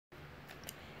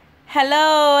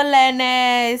Hello,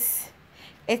 learners.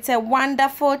 It's a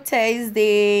wonderful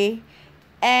Thursday,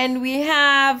 and we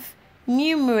have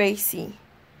numeracy.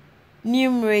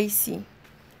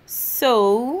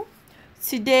 So,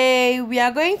 today we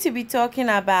are going to be talking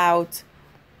about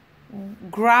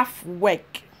graph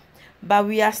work, but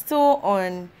we are still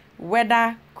on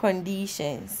weather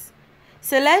conditions.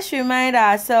 So, let's remind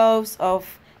ourselves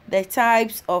of the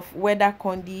types of weather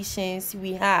conditions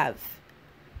we have.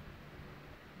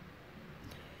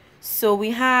 So we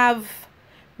have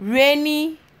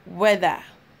rainy weather,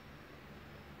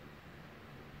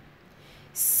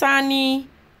 sunny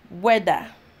weather,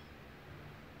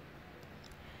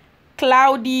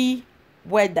 cloudy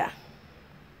weather.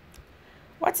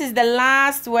 What is the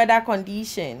last weather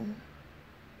condition?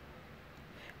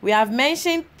 We have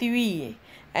mentioned 3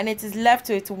 and it is left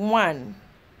with 1.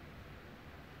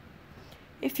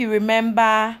 If you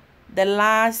remember the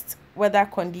last weather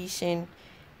condition,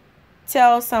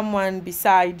 tell someone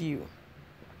beside you.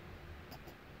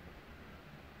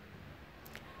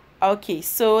 Okay,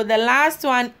 so the last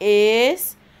one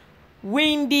is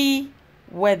windy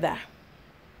weather.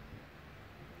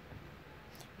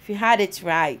 If you had it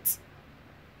right,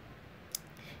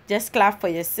 just clap for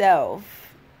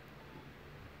yourself.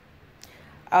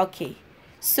 Okay,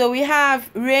 so we have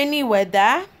rainy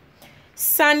weather,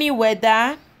 sunny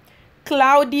weather,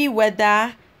 cloudy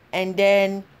weather, and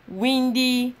then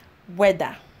windy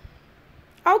weather.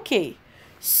 Okay,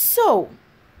 so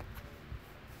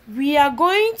we are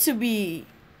going to be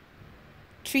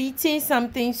treating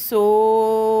something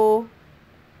so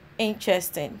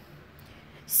interesting.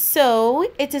 So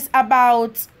it is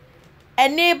about a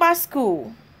neighbor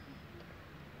school,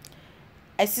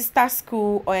 a sister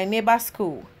school, or a neighbor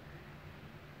school.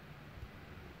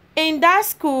 In that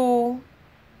school,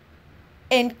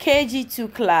 in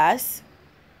KG2 class,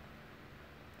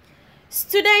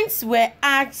 students were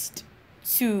asked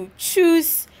to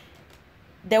choose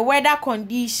the weather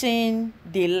condition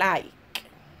they like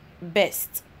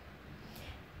best,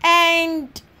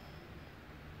 and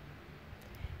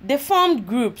they formed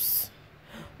groups.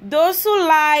 Those who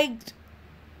liked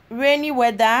rainy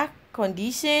weather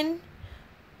condition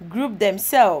grouped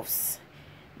themselves.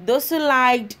 Those who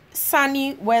liked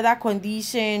sunny weather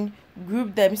condition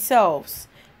grouped themselves.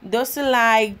 Those who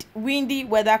liked windy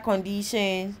weather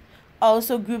conditions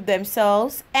also group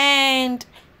themselves, and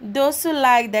those who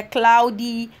like the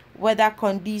cloudy weather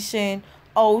condition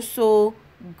also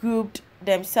grouped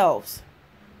themselves.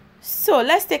 So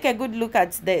let's take a good look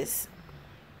at this.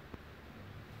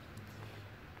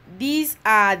 These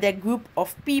are the group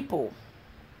of people.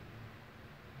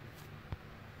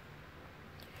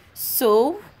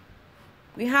 So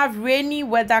we have rainy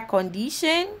weather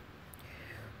condition,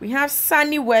 we have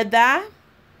sunny weather,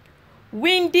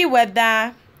 windy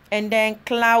weather, and then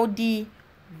cloudy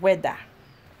weather.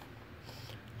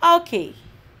 Okay,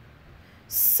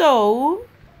 so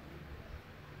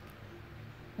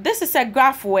this is a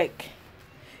graph work.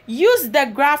 Use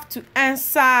the graph to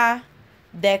answer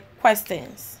the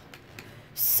questions.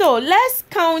 So let's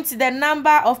count the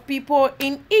number of people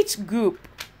in each group.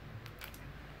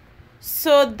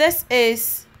 So this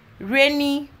is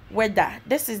rainy weather.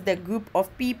 This is the group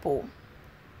of people.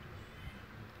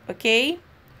 Okay,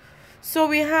 so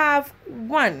we have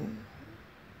 1,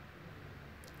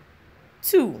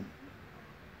 2,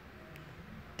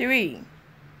 3,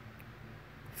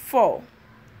 4,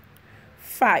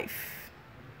 5.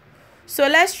 So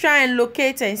let's try and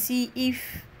locate and see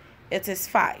if it is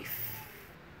 5.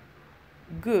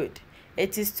 Good.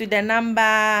 It is to the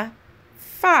number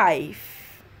 5.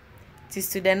 It is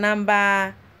to the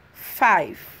number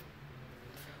 5.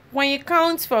 When you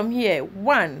count from here,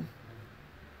 1,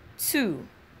 2,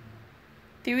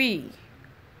 3,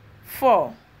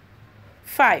 4,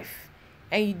 5,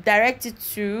 and you direct it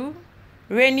to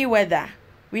rainy weather,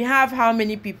 we have how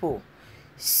many people?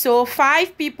 So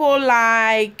 5 people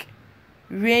like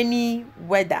rainy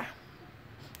weather.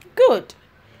 Good.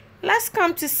 Let's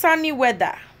come to sunny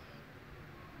weather.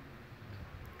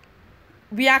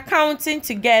 We are counting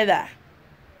together.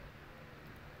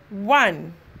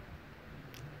 1,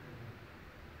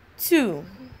 2,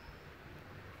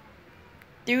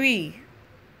 3,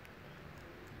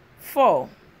 4,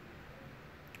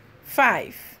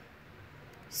 5,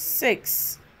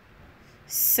 6,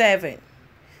 7.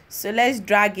 So let's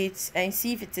drag it and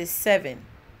see if it is 7.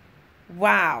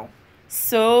 Wow.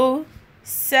 So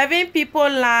 7 people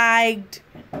liked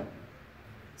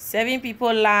sunny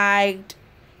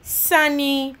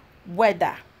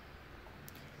weather.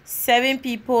 7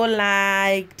 people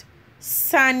liked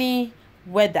sunny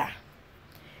weather.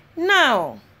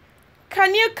 Now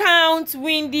Can you count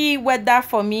windy weather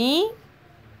for me?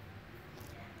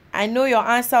 I know your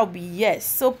answer will be yes.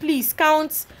 So please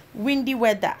count windy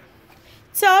weather.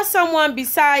 Tell someone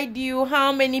beside you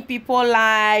how many people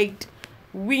liked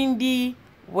windy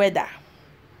weather.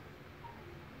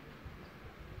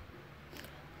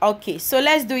 Okay, so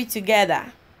let's do it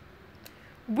together.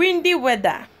 Windy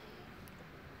weather.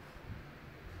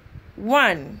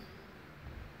 1,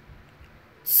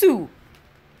 2.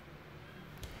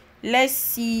 Let's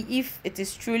see if it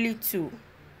is truly 2.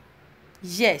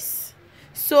 Yes.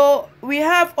 So we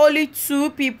have only 2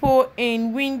 people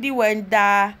in windy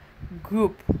weather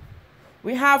group.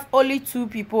 We have only 2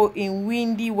 people in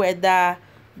windy weather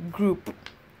group.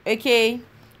 Okay,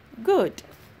 good.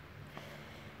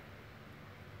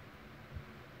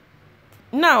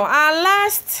 Now our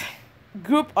last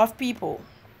group of people.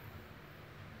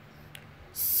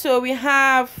 So we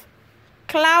have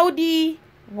cloudy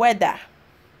weather.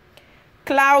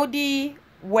 Cloudy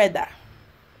weather.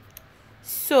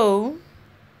 So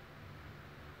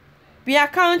we are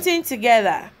counting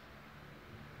together.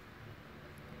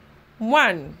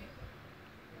 1,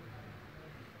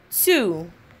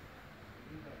 2,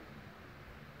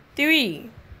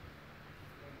 3,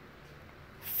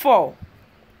 4.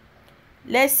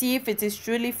 Let's see if it is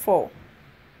truly 4.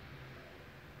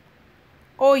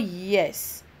 Oh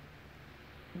yes,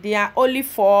 there are only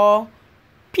 4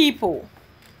 people.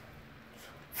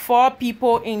 4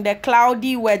 people in the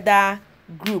cloudy weather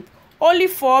group. Only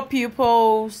 4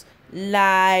 pupils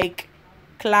like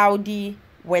cloudy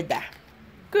weather.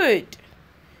 Good.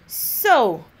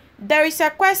 So there is a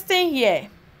question here.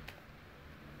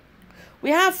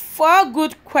 We have 4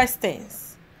 good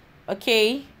questions.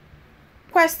 Okay.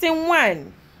 Question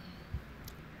 1.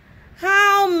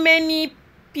 How many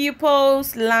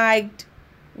pupils liked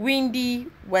windy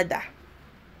weather?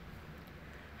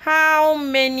 How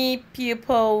many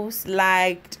pupils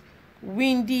liked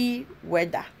windy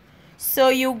weather? So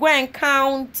you go and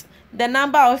count the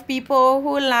number of people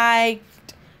who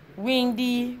liked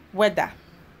windy weather.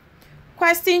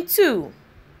 Question 2.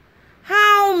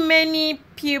 How many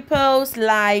pupils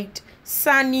liked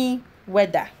sunny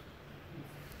weather?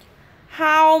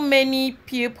 How many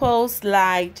pupils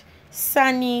liked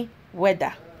sunny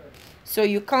weather? So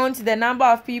you count the number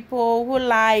of people who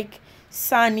like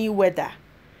sunny weather.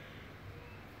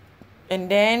 And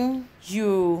then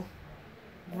you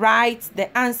write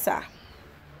the answer.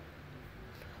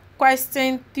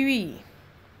 Question 3.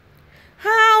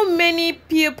 How many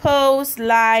pupils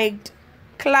liked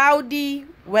cloudy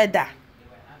weather?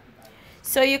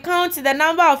 So you count the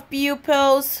number of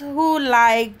pupils who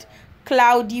liked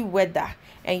cloudy weather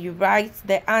and you write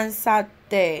the answer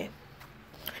there.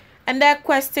 And then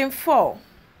question 4.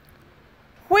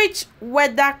 Which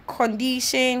weather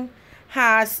condition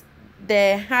has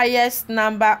the highest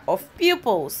number of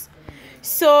pupils?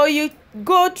 So you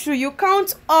go through, you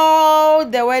count all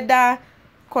the weather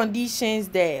conditions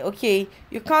there. Okay,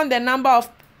 you count the number of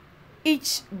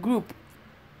each group,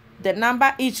 the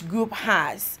number each group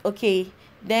has. Okay,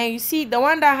 then you see the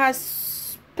one that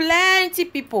has plenty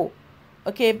people,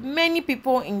 okay, many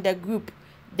people in the group,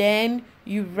 then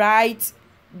you write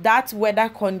that weather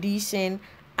condition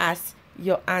as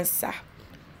your answer.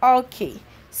 Okay,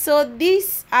 so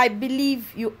this I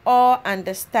believe you all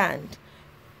understand.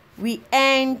 We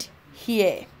end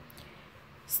here.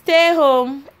 Stay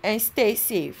home and stay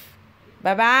safe.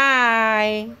 Bye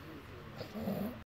bye.